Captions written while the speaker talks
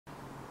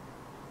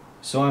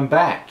So I'm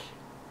back,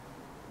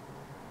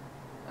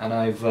 and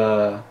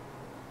I've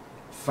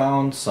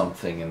found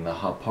something in the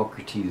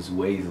Hippocrates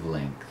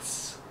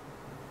wavelengths.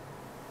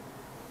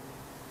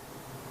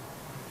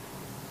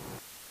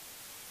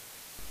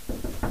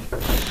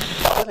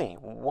 Billy,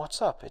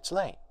 what's up? It's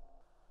late.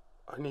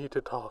 I need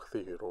to talk,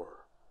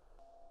 Theodore.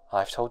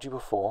 I've told you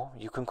before,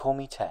 you can call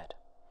me Ted.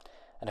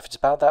 And if it's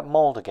about that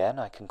mold again,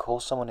 I can call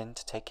someone in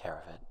to take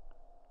care of it.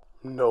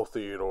 No,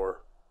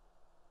 Theodore.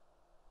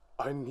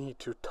 I need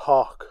to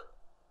talk.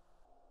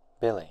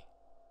 Billy,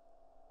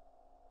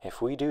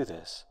 if we do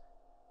this,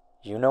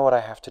 you know what I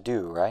have to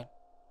do, right?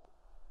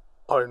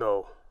 I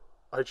know.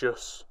 I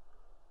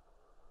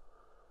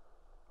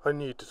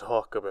need to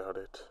talk about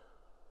it.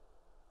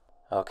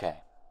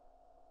 Okay.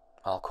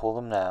 I'll call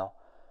them now.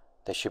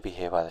 They should be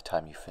here by the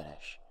time you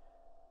finish.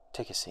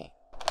 Take a seat.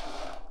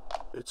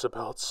 It's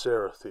about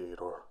Sarah,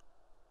 Theodore.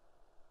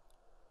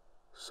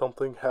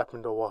 Something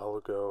happened a while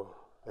ago,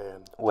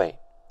 and... Wait.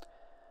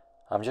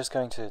 I'm just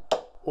going to...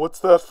 What's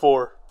that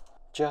for?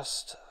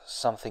 Just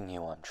something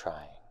new I'm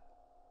trying.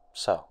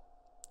 So,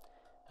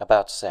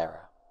 about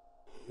Sarah.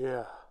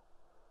 Yeah.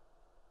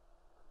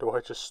 Do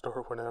I just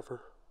start whenever?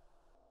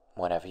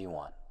 Whenever you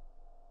want.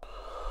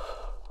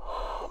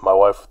 My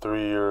wife for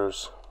 3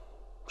 years.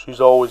 She's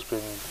always been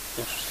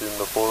interested in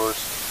the forest.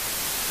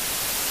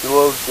 She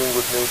loves being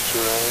with nature,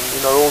 and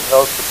in our old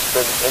house would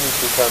spend any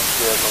free time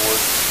she had in the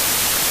woods.